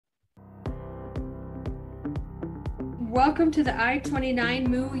Welcome to the I-29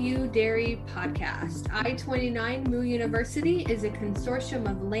 Moo Dairy podcast. I-29 Moo University is a consortium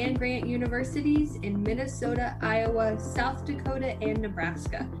of land-grant universities in Minnesota, Iowa, South Dakota, and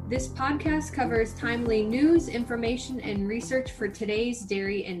Nebraska. This podcast covers timely news, information, and research for today's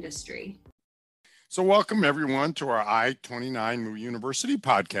dairy industry. So welcome everyone to our I-29 Moo University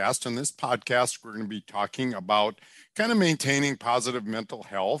podcast. On this podcast, we're going to be talking about kind of maintaining positive mental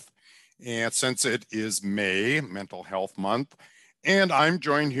health. And since it is May, Mental Health Month, and I'm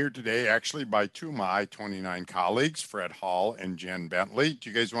joined here today actually by two of my I-29 colleagues, Fred Hall and Jen Bentley.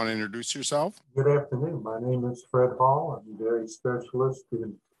 Do you guys want to introduce yourself? Good afternoon. My name is Fred Hall. I'm a dairy specialist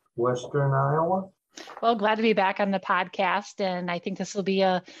in Western Iowa. Well, glad to be back on the podcast, and I think this will be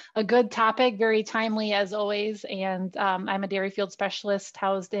a good topic, very timely as always, and I'm a dairy field specialist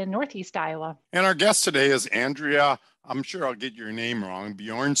housed in Northeast Iowa. And our guest today is Andrea, I'm sure I'll get your name wrong,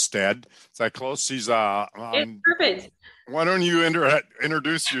 Bjornestad. Is that close? She's perfect. Why don't you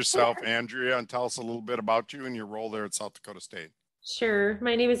introduce yourself, Andrea, and tell us a little bit about you and your role there at South Dakota State. Sure.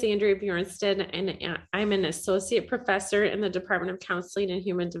 My name is Andrea Bjornestad, and I'm an associate professor in the Department of Counseling and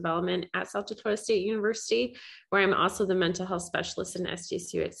Human Development at South Dakota State University, where I'm also the mental health specialist in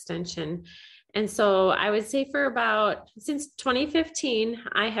SDSU Extension. And so I would say since 2015,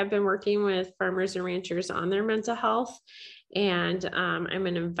 I have been working with farmers and ranchers on their mental health, and I'm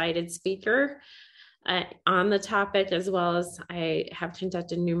an invited speaker on the topic, as well as I have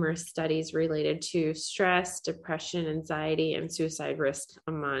conducted numerous studies related to stress, depression, anxiety, and suicide risk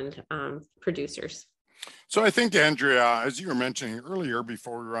among producers. So I think, Andrea, as you were mentioning earlier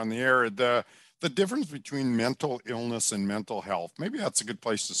before we were on the air, the difference between mental illness and mental health, maybe that's a good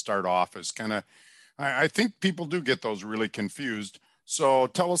place to start off, is kind of, I think people do get those really confused. So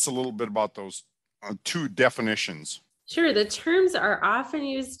tell us a little bit about those two definitions. Sure. The terms are often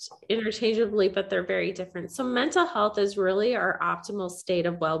used interchangeably, but they're very different. So mental health is really our optimal state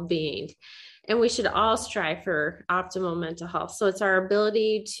of well-being, and we should all strive for optimal mental health. So it's our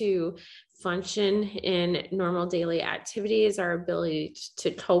ability to function in normal daily activities, our ability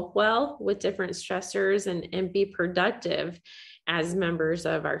to cope well with different stressors and be productive as members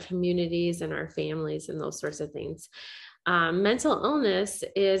of our communities and our families and those sorts of things. Mental illness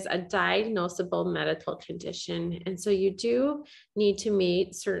is a diagnosable medical condition. And so you do need to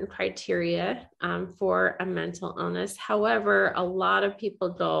meet certain criteria for a mental illness. However, a lot of people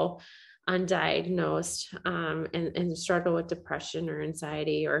go undiagnosed and struggle with depression or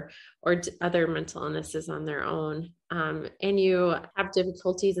anxiety or other mental illnesses on their own. And you have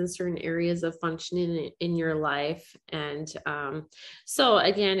difficulties in certain areas of functioning in your life. And so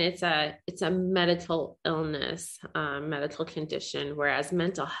again, it's a medical illness, medical condition, whereas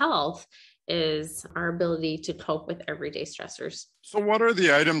mental health is our ability to cope with everyday stressors. So what are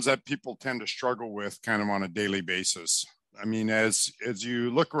the items that people tend to struggle with kind of on a daily basis? I mean, as you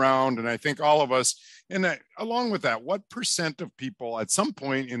look around, and I think all of us, and along with that, what percent of people at some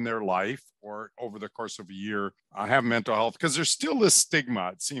point in their life or over the course of a year have mental health? Because there's still this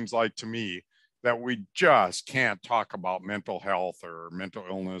stigma, it seems like to me, that we just can't talk about mental health or mental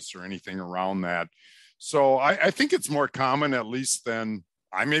illness or anything around that. So I think it's more common, at least, than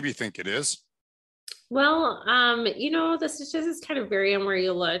I maybe think it is. Well, the statistics kind of vary on where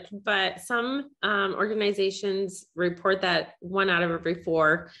you look, but some organizations report that 1 out of every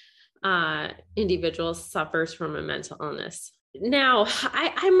 4 individuals suffers from a mental illness. Now,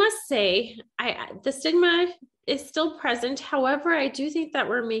 I must say, the stigma is still present. However, I do think that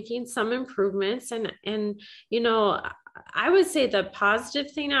we're making some improvements, and I would say the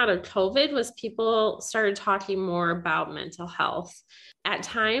positive thing out of COVID was people started talking more about mental health. At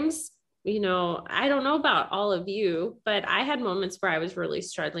times, I don't know about all of you, but I had moments where I was really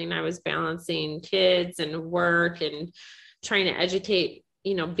struggling. I was balancing kids and work and trying to educate,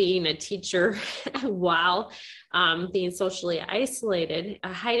 being a teacher while being socially isolated,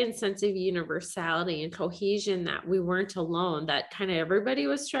 a heightened sense of universality and cohesion that we weren't alone, that kind of everybody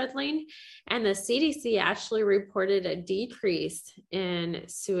was struggling. And the CDC actually reported a decrease in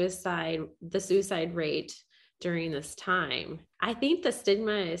the suicide rate during this time. I think the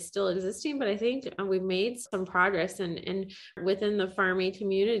stigma is still existing, but I think we've made some progress and within the farming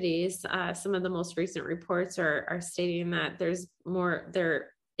communities, some of the most recent reports are stating that there is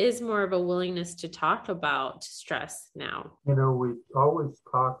more of a willingness to talk about stress now. We always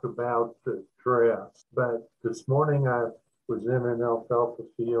talk about the stress, but this morning I was in an alfalfa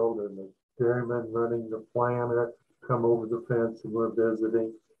field and the dairyman running the plant come over the fence and we're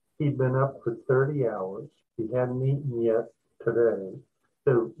visiting. He'd been up for 30 hours. He hadn't eaten yet today.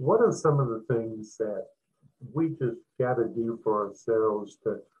 So what are some of the things that we just got to do for ourselves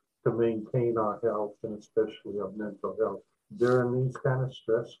to to maintain our health and especially our mental health during these kind of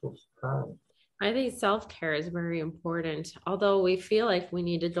stressful times. I think self-care is very important. Although we feel like we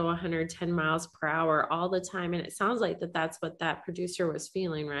need to go 110 miles per hour all the time. And it sounds like that's what that producer was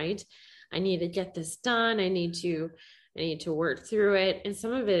feeling, right? I need to get this done. I need to work through it. And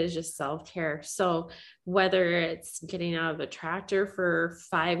some of it is just self-care. So whether it's getting out of the tractor for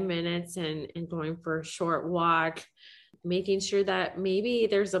 5 minutes and going for a short walk, making sure that maybe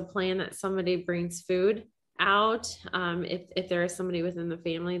there's a plan that somebody brings food out. If there is somebody within the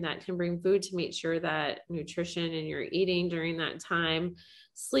family that can bring food, to make sure that nutrition and you're eating during that time.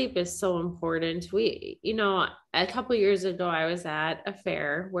 Sleep is so important. A couple years ago, I was at a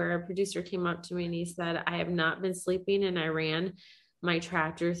fair where a producer came up to me and he said, I have not been sleeping, and I ran my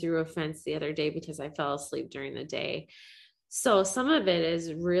tractor through a fence the other day because I fell asleep during the day. So some of it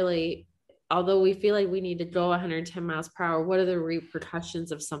is really, although we feel like we need to go 110 miles per hour, what are the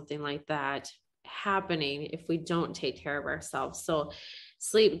repercussions of something like that happening if we don't take care of ourselves? So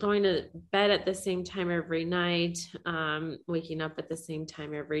sleep, going to bed at the same time every night, waking up at the same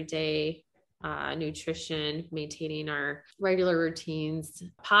time every day, nutrition, maintaining our regular routines.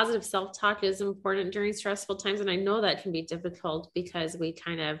 Positive self-talk is important during stressful times. And I know that can be difficult because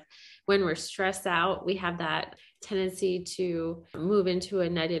when we're stressed out, we have that tendency to move into a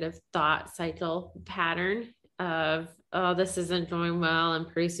negative thought cycle pattern of, oh, this isn't going well, and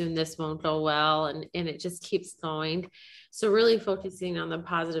pretty soon this won't go well. And it just keeps going. So really focusing on the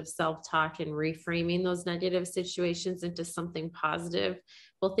positive self-talk and reframing those negative situations into something positive.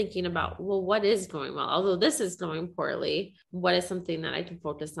 Well, thinking about, well, what is going well? Although this is going poorly, what is something that I can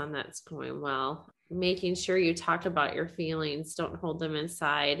focus on that's going well? Making sure you talk about your feelings, don't hold them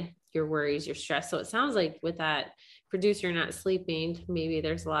inside, your worries, your stress. So it sounds like with that producer not sleeping, maybe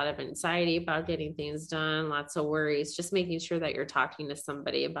there's a lot of anxiety about getting things done, lots of worries. Just making sure that you're talking to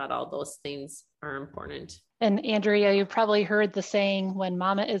somebody about all those things are important. And Andrea, you probably heard the saying, when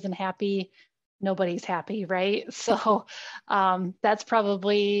mama isn't happy, nobody's happy, right? So that's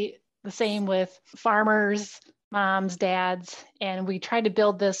probably the same with farmers, moms, dads, and we try to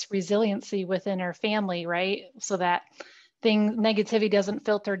build this resiliency within our family, right? So that negativity doesn't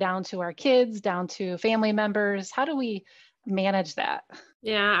filter down to our kids, down to family members. How do we manage that?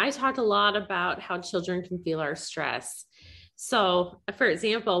 Yeah, I talk a lot about how children can feel our stress. So for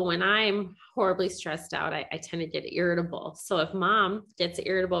example, when I'm horribly stressed out, I tend to get irritable. So if mom gets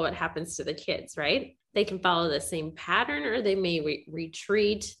irritable, what happens to the kids, right? They can follow the same pattern, or they may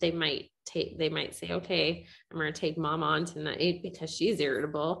retreat. They might say, okay, I'm going to take mom on tonight because she's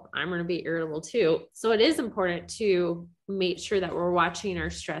irritable. I'm going to be irritable too. So it is important to make sure that we're watching our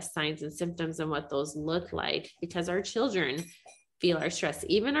stress signs and symptoms and what those look like, because our children feel our stress.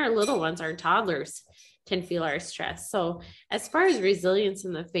 Even our little ones, our toddlers, can feel our stress. So as far as resilience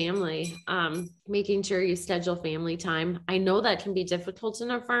in the family, making sure you schedule family time. I know that can be difficult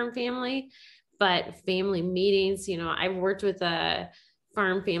in a farm family, but family meetings, I've worked with a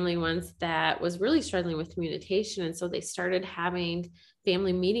farm family once that was really struggling with communication. And so they started having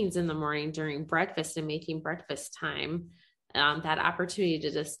family meetings in the morning during breakfast and making breakfast time that opportunity to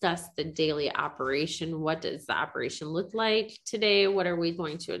discuss the daily operation. What does the operation look like today? What are we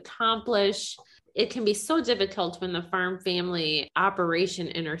going to accomplish? It can be so difficult when the farm family operation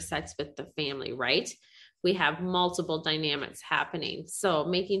intersects with the family, right? We have multiple dynamics happening. So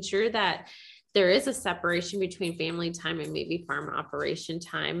making sure that there is a separation between family time and maybe farm operation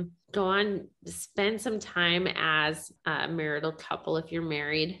time. Go on, spend some time as a marital couple. If you're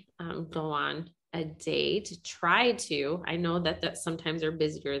married, go on a date. I know that sometimes are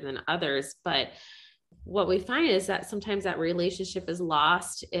busier than others, but what we find is that sometimes that relationship is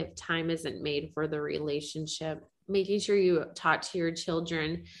lost if time isn't made for the relationship. Making sure you talk to your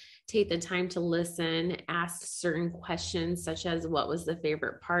children, take the time to listen, ask certain questions such as, what was the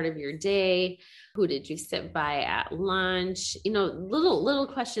favorite part of your day? Who did you sit by at lunch? Little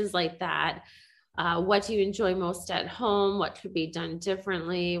questions like that. What do you enjoy most at home? What could be done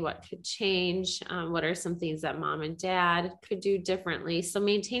differently? What could change? What are some things that mom and dad could do differently? So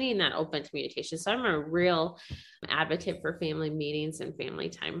maintaining that open communication. So I'm a real advocate for family meetings and family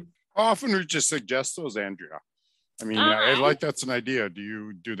time. How often would you suggest those, Andrea? I mean, I like that's an idea. Do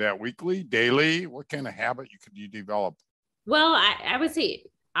you do that weekly, daily? What kind of habit could you develop? Well, I would say,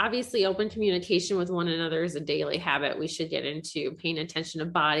 obviously, open communication with one another is a daily habit. We should get into paying attention to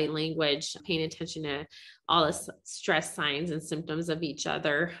body language, paying attention to all the stress signs and symptoms of each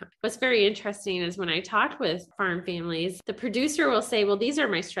other. What's very interesting is when I talk with farm families, the producer will say, well, these are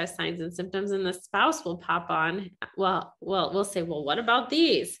my stress signs and symptoms. And the spouse will pop on, we'll say, well, what about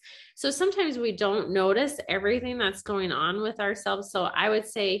these? So sometimes we don't notice everything that's going on with ourselves. So I would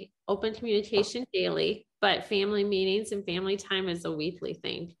say open communication daily, but family meetings and family time is a weekly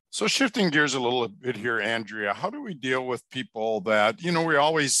thing. So shifting gears a little bit here, Andrea, how do we deal with people that, we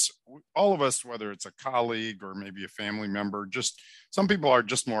always, all of us, whether it's a colleague or maybe a family member, just some people are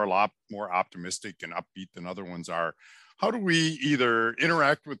just more optimistic and upbeat than other ones are. How do we either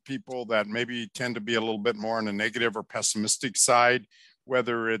interact with people that maybe tend to be a little bit more on the negative or pessimistic side,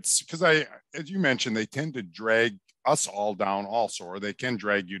 whether it's because as you mentioned, they tend to drag us all down also, or they can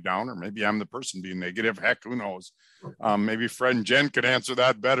drag you down, or maybe I'm the person being negative. Heck, who knows? Maybe Fred and Jen could answer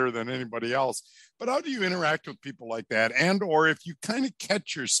that better than anybody else. But how do you interact with people like that? And, or if you kind of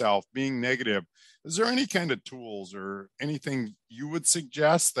catch yourself being negative, is there any kind of tools or anything you would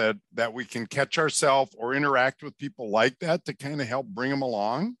suggest that we can catch ourselves or interact with people like that to kind of help bring them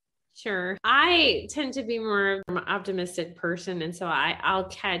along? Sure. I tend to be more of an optimistic person. And so I'll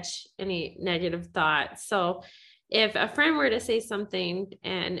catch any negative thoughts. So if a friend were to say something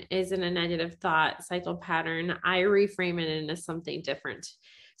and is in a negative thought cycle pattern, I reframe it into something different.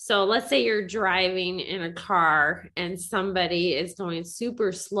 So let's say you're driving in a car and somebody is going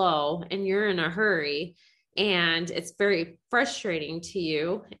super slow and you're in a hurry and it's very frustrating to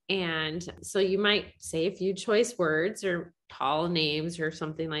you. And so you might say a few choice words or call names or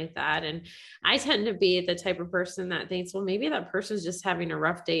something like that. And I tend to be the type of person that thinks, well, maybe that person's just having a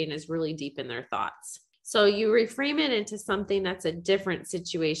rough day and is really deep in their thoughts. So you reframe it into something that's a different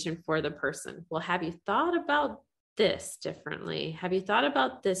situation for the person. Well, have you thought about this differently? Have you thought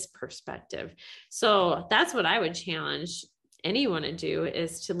about this perspective? So that's what I would challenge anyone to do,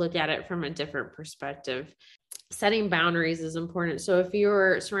 is to look at it from a different perspective. Setting boundaries is important. So if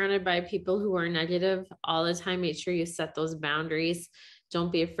you're surrounded by people who are negative all the time, make sure you set those boundaries.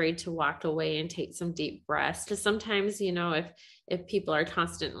 Don't be afraid to walk away and take some deep breaths. Because sometimes, if people are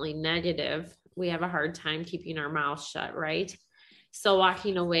constantly negative, we have a hard time keeping our mouth shut, right? So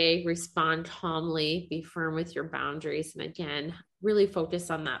walking away, respond calmly, be firm with your boundaries. And again, really focus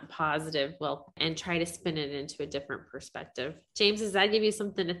on that positive and try to spin it into a different perspective. James, does that give you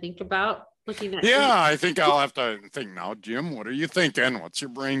something to think about? I think I'll have to think now. Jim, what are you thinking? What's your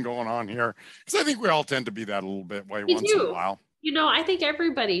brain going on here? Because I think we all tend to be that a little bit way once in a while. I think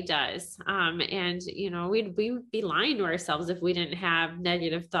everybody does. We'd be lying to ourselves if we didn't have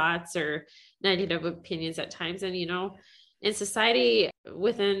negative thoughts or negative opinions at times. And, in society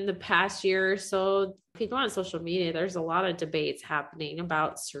within the past year or so, if you go on social media, there's a lot of debates happening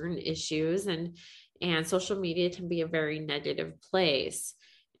about certain issues, and social media can be a very negative place.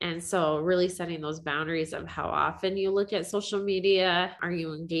 And so really setting those boundaries of how often you look at social media, are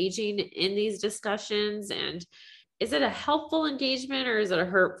you engaging in these discussions? And is it a helpful engagement or is it a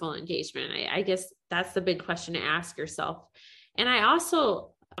hurtful engagement? I guess that's the big question to ask yourself. And I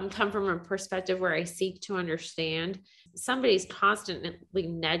also come from a perspective where I seek to understand. Somebody's constantly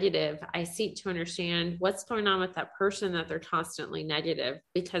negative, I seek to understand what's going on with that person that they're constantly negative,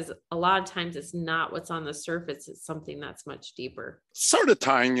 because a lot of times it's not what's on the surface, it's something that's much deeper. Sort of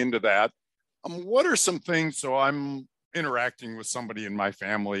tying into that, what are some things, so I'm interacting with somebody in my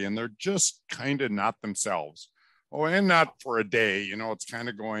family and they're just kind of not themselves. Oh, and not for a day, it's kind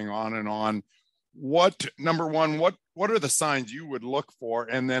of going on and on. Number one, what are the signs you would look for?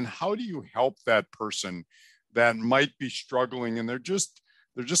 And then how do you help that person that might be struggling and they're just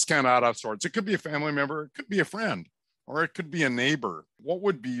kind of out of sorts? It could be a family member, it could be a friend, or it could be a neighbor. What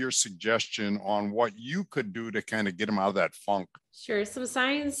would be your suggestion on what you could do to kind of get them out of that funk? Sure. Some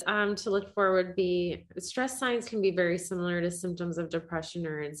signs to look for would be, stress signs can be very similar to symptoms of depression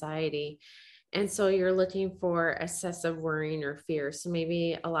or anxiety. And so you're looking for excessive worrying or fear. So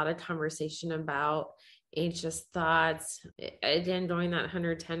maybe a lot of conversation about anxious thoughts, again, going that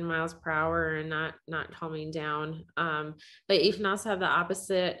 110 miles per hour and not calming down. But you can also have the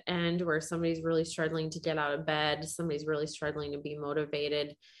opposite end where somebody's really struggling to get out of bed. Somebody's really struggling to be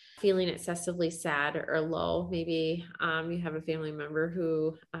motivated, feeling excessively sad or low. Maybe you have a family member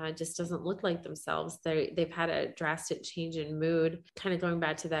who just doesn't look like themselves. They've had a drastic change in mood, kind of going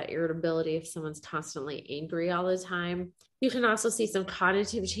back to that irritability if someone's constantly angry all the time. You can also see some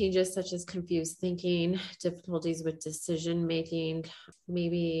cognitive changes such as confused thinking, difficulties with decision making,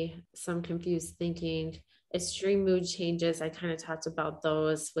 maybe some confused thinking, extreme mood changes. I kind of talked about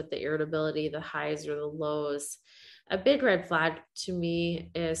those with the irritability, the highs or the lows. A big red flag to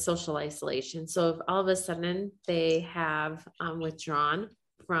me is social isolation. So if all of a sudden they have withdrawn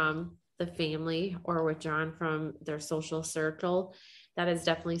from the family or withdrawn from their social circle, that is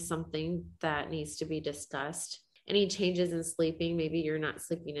definitely something that needs to be discussed. Any changes in sleeping, maybe you're not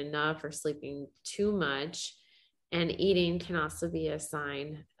sleeping enough or sleeping too much, and eating can also be a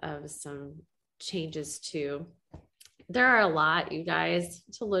sign of some changes too. There are a lot, you guys,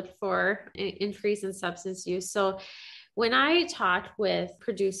 to look for increase in substance use. So when I talk with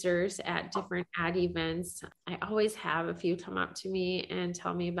producers at different ad events, I always have a few come up to me and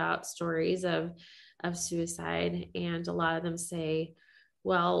tell me about stories of suicide. And a lot of them say,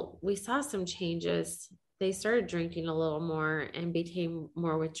 well, we saw some changes. They started drinking a little more and became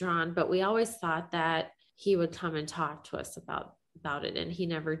more withdrawn, but we always thought that he would come and talk to us about it. And he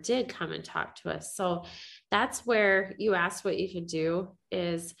never did come and talk to us. So that's where you asked what you could do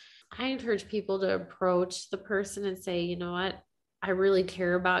is I encourage people to approach the person and say, you know what, I really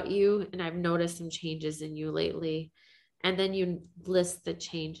care about you. And I've noticed some changes in you lately. And then you list the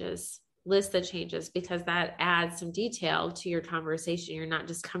changes because that adds some detail to your conversation. You're not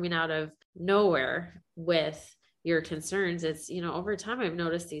just coming out of nowhere with your concerns. It's, over time, I've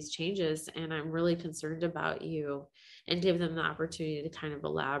noticed these changes and I'm really concerned about you, and give them the opportunity to kind of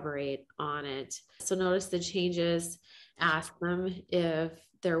elaborate on it. So notice the changes, ask them if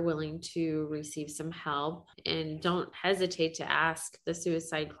they're willing to receive some help, and don't hesitate to ask the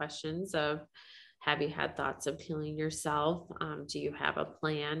suicide questions of, have you had thoughts of killing yourself? Do you have a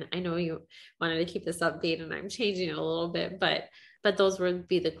plan? I know you wanted to keep this update and I'm changing it a little bit, but those would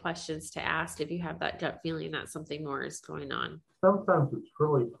be the questions to ask if you have that gut feeling that something more is going on. Sometimes it's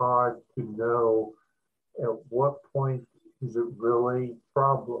really hard to know at what point is it really a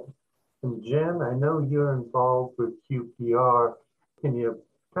problem. And Jen, I know you're involved with QPR. Can you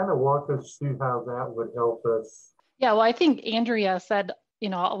kind of walk us through how that would help us? Yeah, well, I think Andrea said, a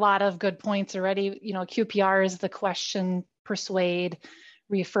lot of good points already. QPR is the question, persuade,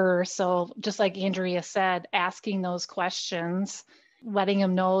 refer. So just like Andrea said, asking those questions, letting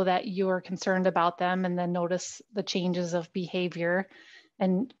them know that you're concerned about them, and then notice the changes of behavior.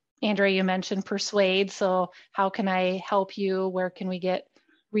 And Andrea, you mentioned persuade. So how can I help you? Where can we get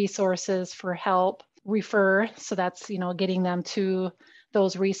resources for help? Refer. So that's, getting them to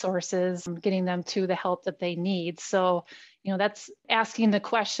those resources, getting them to the help that they need. So, that's asking the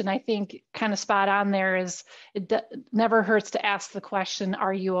question. I think kind of spot on there is it never hurts to ask the question,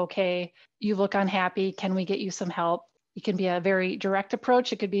 are you okay? You look unhappy. Can we get you some help? It can be a very direct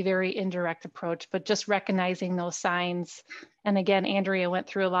approach. It could be a very indirect approach, but just recognizing those signs. And again, Andrea went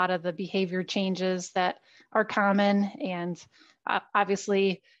through a lot of the behavior changes that are common. And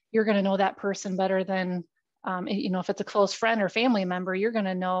obviously, you're going to know that person better than, if it's a close friend or family member, you're going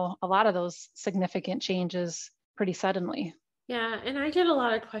to know a lot of those significant changes pretty suddenly. Yeah. And I get a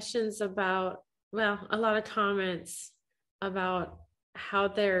lot of questions a lot of comments about how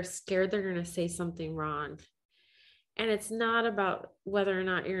they're scared they're going to say something wrong. And it's not about whether or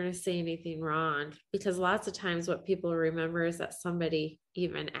not you're going to say anything wrong, because lots of times what people remember is that somebody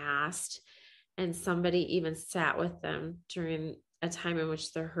even asked and somebody even sat with them during a time in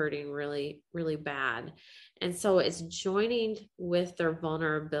which they're hurting really, really bad. And so it's joining with their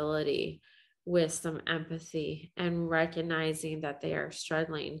vulnerability with some empathy and recognizing that they are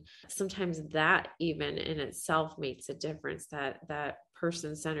struggling. Sometimes that even in itself makes a difference, that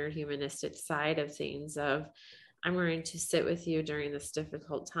person-centered humanistic side of things of, I'm going to sit with you during this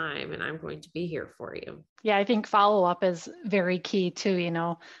difficult time and I'm going to be here for you. Yeah, I think follow-up is very key too,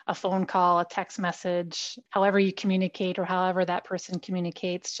 a phone call, a text message, however you communicate or however that person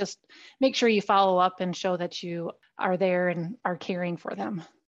communicates, just make sure you follow up and show that you are there and are caring for them.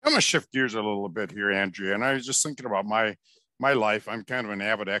 I'm going to shift gears a little bit here, Andrea. And I was just thinking about my life. I'm kind of an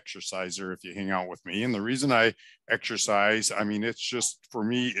avid exerciser if you hang out with me. And the reason I exercise, it's just, for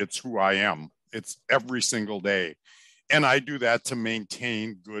me, it's who I am. It's every single day. And I do that to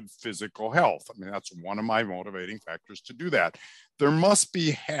maintain good physical health. That's one of my motivating factors to do that. There must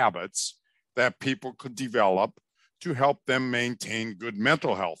be habits that people could develop to help them maintain good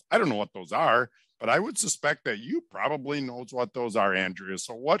mental health. I don't know what those are, but I would suspect that you probably knows what those are, Andrea.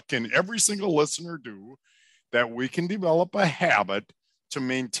 So what can every single listener do that we can develop a habit to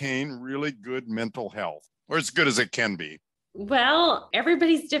maintain really good mental health, or as good as it can be? Well,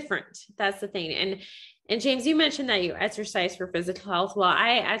 everybody's different. That's the thing. And James, you mentioned that you exercise for physical health. Well,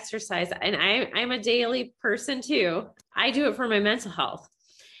 I exercise and I'm a daily person too. I do it for my mental health.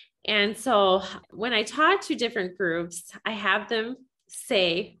 And so when I talk to different groups, I have them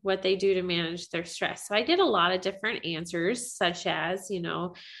say what they do to manage their stress. So I get a lot of different answers, such as,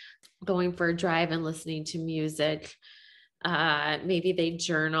 going for a drive and listening to music. Maybe they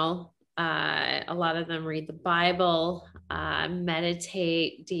journal. A lot of them read the Bible,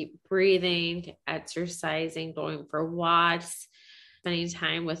 meditate, deep breathing, exercising, going for walks, spending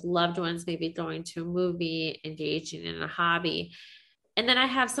time with loved ones, maybe going to a movie, engaging in a hobby. And then I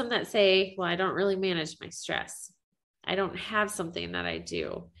have some that say, well, I don't really manage my stress. I don't have something that I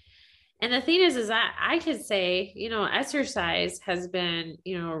do. And the thing is that I could say, exercise has been,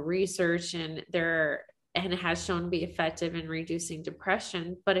 research and it has shown to be effective in reducing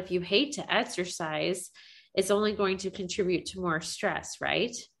depression. But if you hate to exercise, it's only going to contribute to more stress,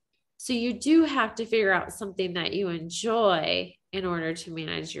 right? So you do have to figure out something that you enjoy in order to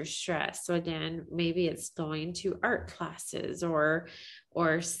manage your stress. So again, maybe it's going to art classes or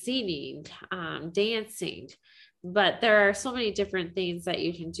singing, dancing. But there are so many different things that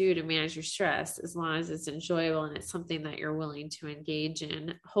you can do to manage your stress as long as it's enjoyable and it's something that you're willing to engage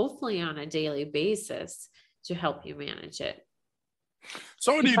in, hopefully on a daily basis, to help you manage it.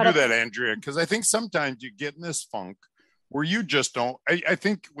 So how do you do that, Andrea? Because I think sometimes you get in this funk where you just don't, I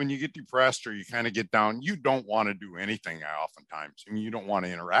think when you get depressed or you kind of get down, you don't want to do anything oftentimes. I mean, you don't want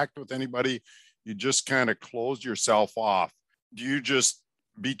to interact with anybody. You just kind of close yourself off. Do you just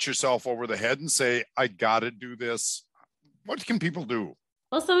beat yourself over the head and say, I got to do this? What can people do?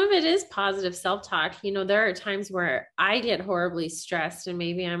 Well, some of it is positive self-talk. There are times where I get horribly stressed and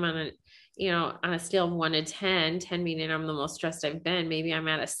maybe I'm on a scale of 1 to 10 meaning I'm the most stressed I've been. Maybe I'm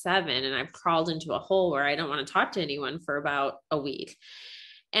at a 7 and I've crawled into a hole where I don't want to talk to anyone for about a week.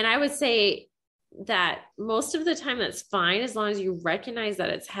 And I would say that most of the time that's fine as long as you recognize that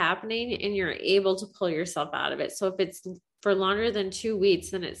it's happening and you're able to pull yourself out of it. So if it's for longer than 2 weeks,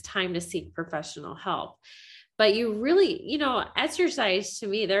 then it's time to seek professional help. But you really, exercise, to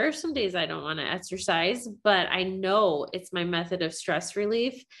me, there are some days I don't want to exercise, but I know it's my method of stress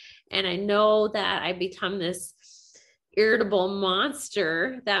relief. And I know that I become this irritable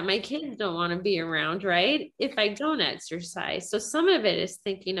monster that my kids don't want to be around, right? If I don't exercise. So some of it is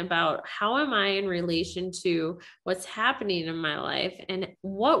thinking about how am I in relation to what's happening in my life and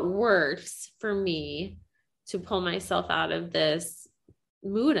what works for me to pull myself out of this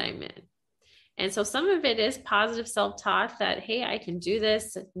mood I'm in. And so some of it is positive self-talk that, hey, I can do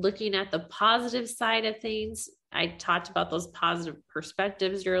this, looking at the positive side of things. I talked about those positive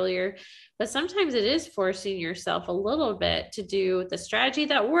perspectives earlier, but sometimes it is forcing yourself a little bit to do the strategy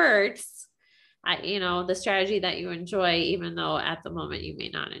that works, the strategy that you enjoy, even though at the moment you may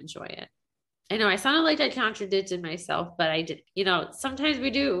not enjoy it. I know I sounded like I contradicted myself, but I did, sometimes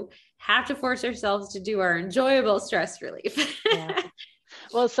we do have to force ourselves to do our enjoyable stress relief. Yeah.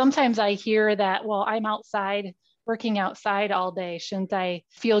 Well, sometimes I hear that, well, I'm outside, working outside all day. Shouldn't I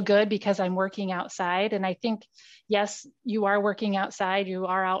feel good because I'm working outside? And I think, yes, you are working outside, you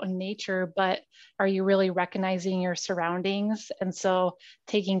are out in nature, but are you really recognizing your surroundings? And so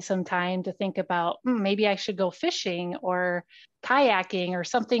taking some time to think about, maybe I should go fishing or kayaking or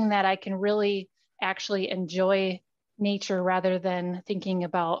something that I can really actually enjoy nature rather than thinking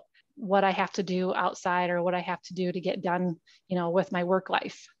about what I have to do outside or what I have to do to get done, with my work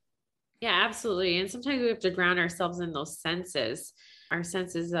life. Yeah, absolutely. And sometimes we have to ground ourselves in those senses, our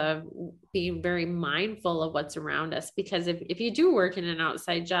senses of being very mindful of what's around us. Because if you do work in an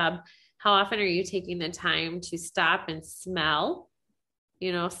outside job, how often are you taking the time to stop and smell?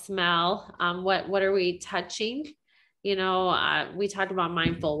 What are we touching? We talked about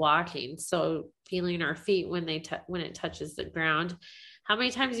mindful walking. So feeling our feet when it touches the ground. How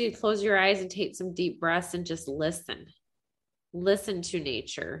many times do you close your eyes and take some deep breaths and just listen to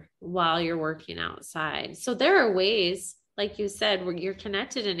nature while you're working outside? So there are ways, like you said, where you're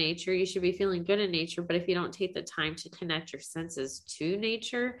connected to nature, you should be feeling good in nature. But if you don't take the time to connect your senses to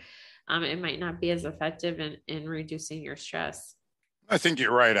nature, it might not be as effective in reducing your stress. I think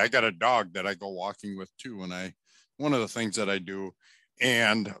you're right. I got a dog that I go walking with too. One of the things that I do,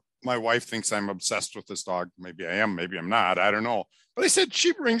 and my wife thinks I'm obsessed with this dog. Maybe I am, maybe I'm not. I don't know. But I said,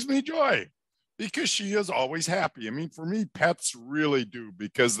 she brings me joy because she is always happy. I mean, for me, pets really do,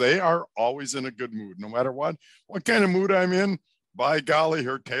 because they are always in a good mood, no matter what kind of mood I'm in. By golly,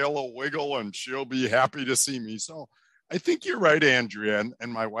 her tail will wiggle and she'll be happy to see me. So I think you're right, Andrea.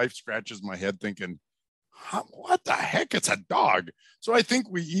 And my wife scratches my head thinking, what the heck? It's a dog. So I think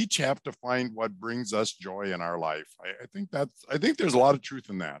we each have to find what brings us joy in our life. I think there's a lot of truth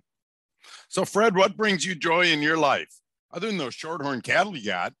in that. So Fred, what brings you joy in your life other than those shorthorn cattle you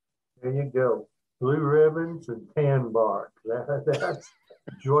got? There you go. Blue ribbons and tan bark. That's a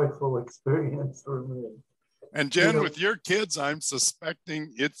joyful experience for me. And Jen, with your kids, I'm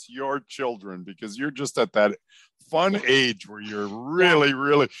suspecting it's your children, because you're just at that fun age where you're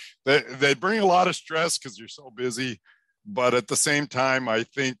really, they bring a lot of stress because you're so busy. But at the same time, I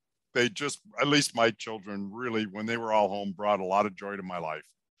think they just, at least my children really, when they were all home, brought a lot of joy to my life.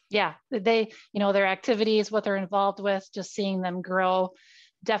 Yeah, they, their activities, what they're involved with, just seeing them grow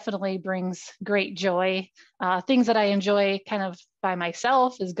definitely brings great joy. Things that I enjoy kind of by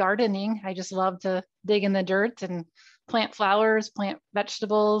myself is gardening. I just love to dig in the dirt and plant flowers, plant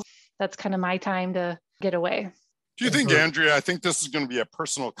vegetables. That's kind of my time to get away. Do you think, Andrea, I think this is going to be a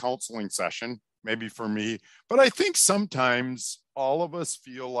personal counseling session, maybe for me, but I think sometimes all of us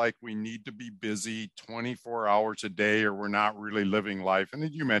feel like we need to be busy 24 hours a day or we're not really living life. And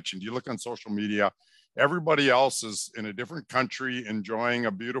as you mentioned, you look on social media, everybody else is in a different country enjoying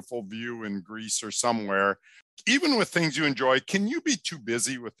a beautiful view in Greece or somewhere. Even with things you enjoy, can you be too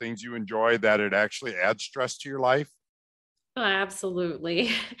busy with things you enjoy that it actually adds stress to your life? Oh,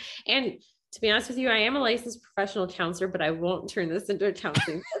 absolutely. And to be honest with you, I am a licensed professional counselor, but I won't turn this into a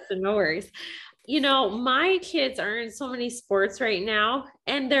counseling session. No worries. My kids are in so many sports right now,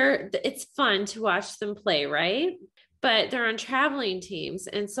 and it's fun to watch them play, right? But they're on traveling teams.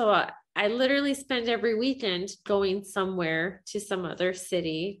 And so I literally spend every weekend going somewhere to some other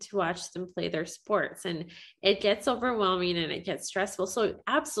city to watch them play their sports. And it gets overwhelming and it gets stressful. So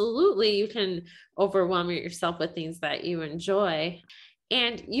absolutely, you can overwhelm yourself with things that you enjoy.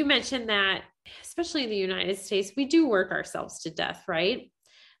 And you mentioned that, especially in the United States, we do work ourselves to death, right?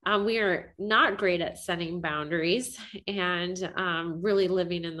 We are not great at setting boundaries and really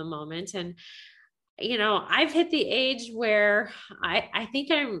living in the moment. And, I've hit the age where I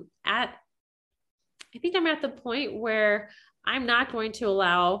think I'm at the point where I'm not going to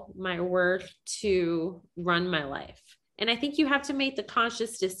allow my work to run my life. And I think you have to make the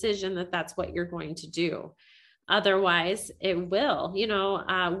conscious decision that that's what you're going to do. Otherwise, it will,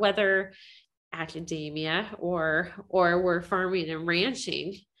 whether academia or we're farming and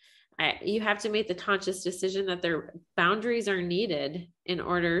ranching, you have to make the conscious decision that their boundaries are needed in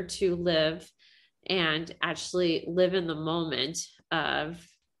order to live and actually live in the moment of,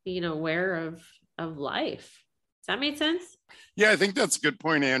 of life. Does that make sense? Yeah, I think that's a good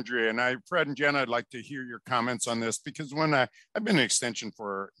point, Andrea. And Fred and Jen, I'd like to hear your comments on this, because when I've been in extension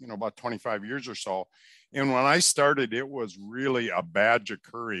for, about 25 years or so. And when I started, it was really a badge of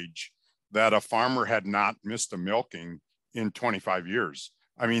courage that a farmer had not missed a milking in 25 years.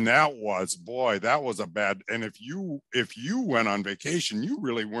 I mean, that was a bad. And if you went on vacation, you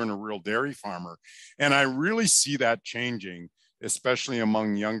really weren't a real dairy farmer. And I really see that changing, especially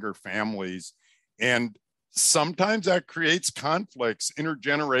among younger families. And sometimes that creates conflicts,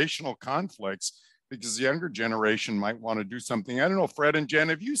 intergenerational conflicts, because the younger generation might want to do something. I don't know, Fred and Jen,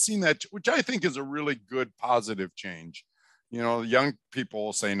 have you seen that, which I think is a really good positive change? Young people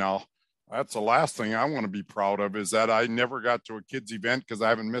will say, no, that's the last thing I want to be proud of, is that I never got to a kid's event because I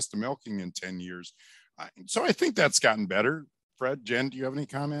haven't missed a milking in 10 years. So I think that's gotten better. Fred, Jen, do you have any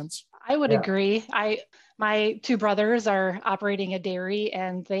comments? I would agree. My two brothers are operating a dairy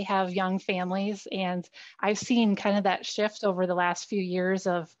and they have young families. And I've seen kind of that shift over the last few years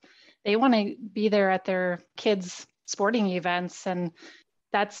of they want to be there at their kids' sporting events. And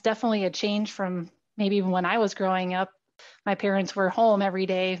that's definitely a change from maybe when I was growing up. My parents were home every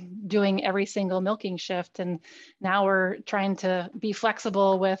day doing every single milking shift. And now we're trying to be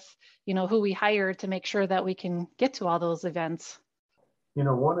flexible with, who we hire to make sure that we can get to all those events.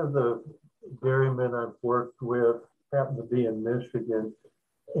 One of the dairymen I've worked with happened to be in Michigan.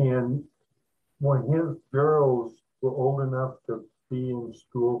 And when his girls were old enough to be in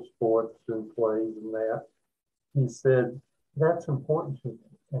school sports and plays and that, he said, that's important to me.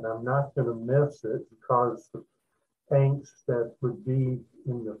 And I'm not going to miss it because the angst that would be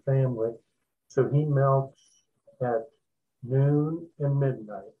in the family. So he milks at noon and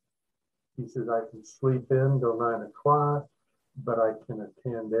midnight. He says, I can sleep in till 9 o'clock, but I can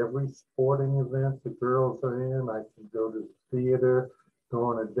attend every sporting event the girls are in. I can go to the theater, go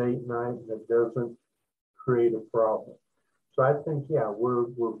on a date night that doesn't create a problem. So I think,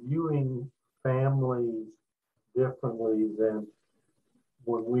 we're viewing families differently than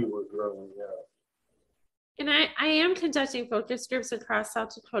when we were growing up. And I am conducting focus groups across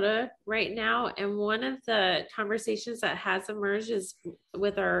South Dakota right now. And one of the conversations that has emerged is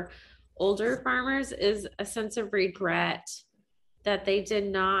with our older farmers is a sense of regret that they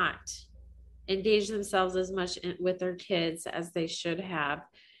did not engage themselves as much with their kids as they should have.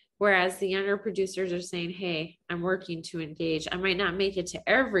 Whereas the younger producers are saying, hey, I'm working to engage. I might not make it to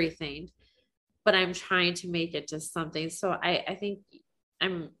everything, but I'm trying to make it to something. So I think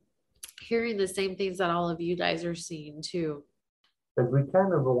I'm hearing the same things that all of you guys are seeing too. As we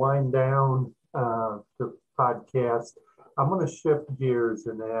kind of wind down the podcast, I'm going to shift gears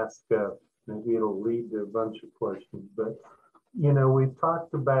and ask, maybe it'll lead to a bunch of questions, but We've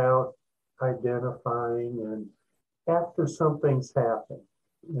talked about identifying, and after something's happened,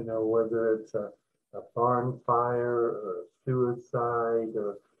 whether it's a barn fire or suicide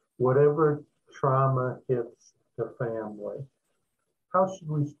or whatever trauma hits the family, how should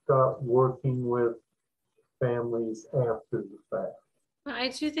we start working with families after the fact? Well, I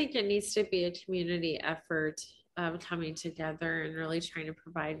do think it needs to be a community effort of coming together and really trying to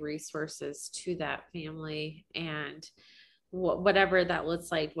provide resources to that family, and whatever that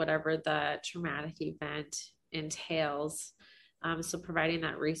looks like, whatever the traumatic event entails. So providing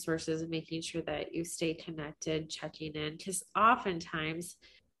that resources and making sure that you stay connected, checking in, because oftentimes,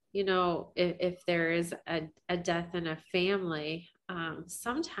 if there is a death in a family,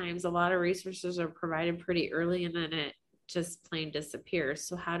 sometimes a lot of resources are provided pretty early and then it just plain disappears.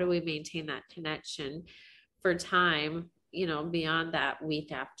 So how do we maintain that connection for time, beyond that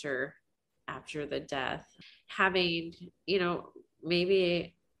week after the death? Having,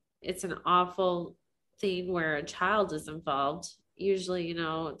 maybe it's an awful thing where a child is involved. Usually,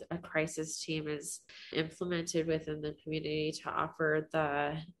 a crisis team is implemented within the community to offer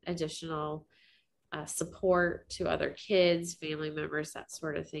the additional support to other kids, family members, that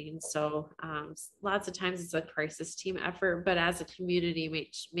sort of thing. So lots of times it's a crisis team effort, but as a community,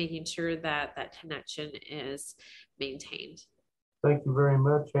 making sure that that connection is maintained. Thank you very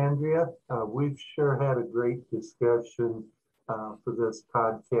much, Andrea. We've sure had a great discussion for this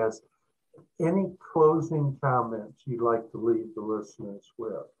podcast. Any closing comments you'd like to leave the listeners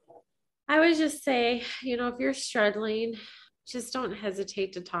with? I would just say, if you're struggling, just don't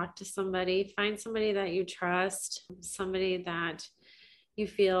hesitate to talk to somebody. Find somebody that you trust, somebody that you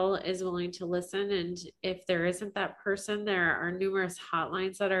feel is willing to listen. And if there isn't that person, there are numerous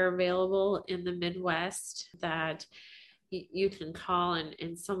hotlines that are available in the Midwest that you can call,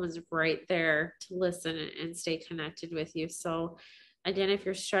 and someone's right there to listen and stay connected with you. So again, if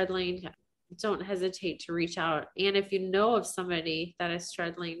you're struggling, don't hesitate to reach out. And if you know of somebody that is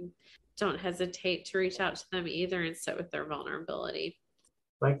struggling, don't hesitate to reach out to them either and sit with their vulnerability.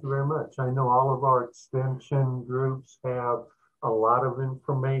 Thank you very much. I know all of our extension groups have a lot of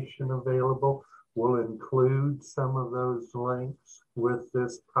information available. We'll include some of those links with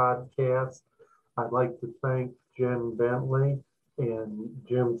this podcast. I'd like to thank Jen Bentley and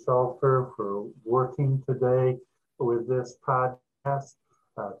Jim Salfer for working today with this podcast.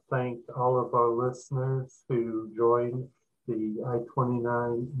 Thank all of our listeners who joined the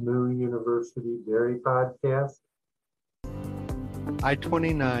I-29 Moo University Dairy Podcast.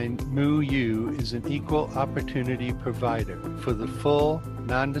 I-29 Moo U is an equal opportunity provider. For the full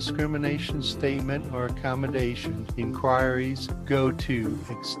non-discrimination statement or accommodation inquiries, go to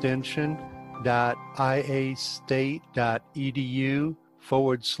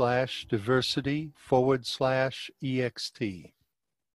extension.iastate.edu/diversity/ext.